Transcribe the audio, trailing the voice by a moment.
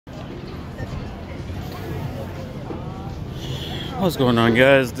What's going on,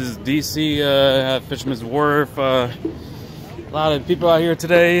 guys? This is DC at Fisherman's Wharf. A lot of people out here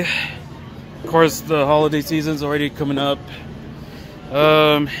today. Of course, the holiday season's already coming up.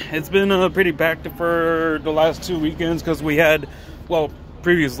 It's been pretty backed for the last 2 weekends because we had, well,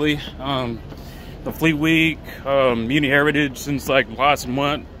 previously, the Fleet Week, Muni Heritage since like last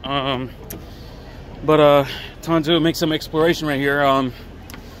month. But time to make some exploration right here.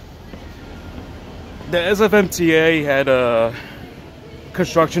 The SFMTA had a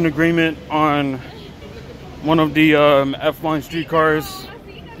construction agreement on one of the F-line streetcars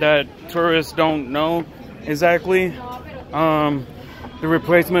that tourists don't know exactly. The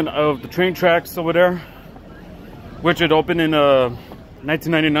replacement of the train tracks over there, which had opened in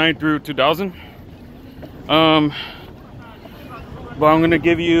 1999 through 2000. But I'm gonna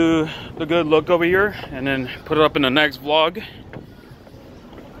give you the good look over here and then put it up in the next vlog.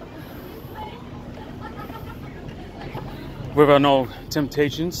 Without no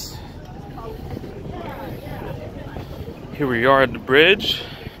temptations. Here we are at the bridge.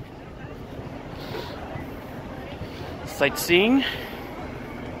 Sightseeing.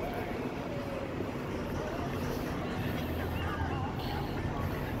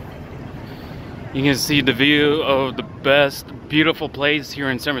 You can see the view of the best, beautiful place here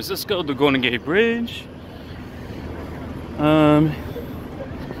in San Francisco, the Golden Gate Bridge.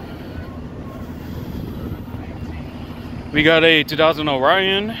 We got a 2000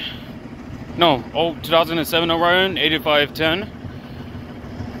 Orion. No, 2007 Orion, 8510.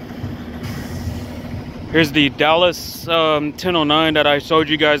 Here's the Dallas 1009 that I showed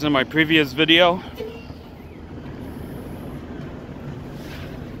you guys in my previous video.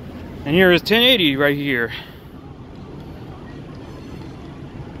 And here is 1080 right here.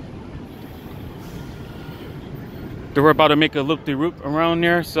 They were about to make a loop-de-loop around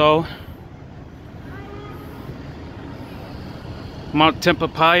there, so Mount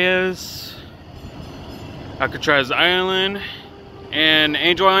Tamalpais, Alcatraz Island, and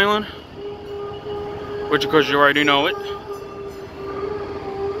Angel Island, which of course you already know it.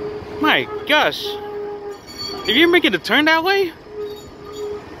 My gosh, if you're making a turn that way,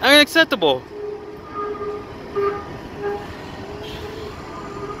 unacceptable.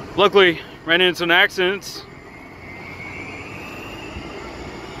 Luckily, ran into some accidents.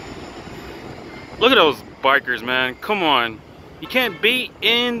 Look at those bikers, man, come on. You can't be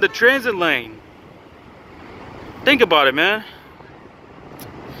in the transit lane. Think about it, man.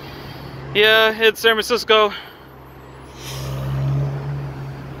 Yeah, it's San Francisco.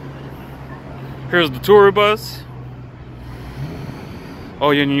 Here's the tour bus.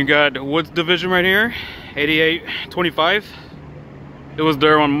 Oh, and you got Woods Division right here, 8825. It was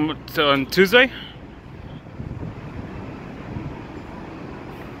there on Tuesday.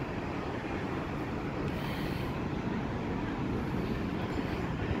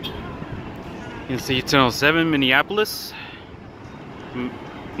 You can see 1007 Minneapolis.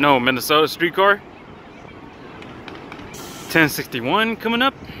 No, Minnesota streetcar. 1061 coming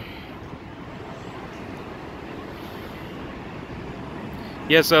up.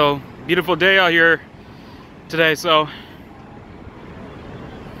 Yeah, so beautiful day out here today, so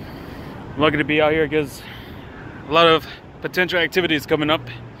I'm lucky to be out here because a lot of potential activities coming up.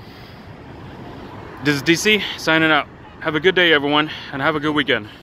 This is DC signing out. Have a good day, everyone, and have a good weekend.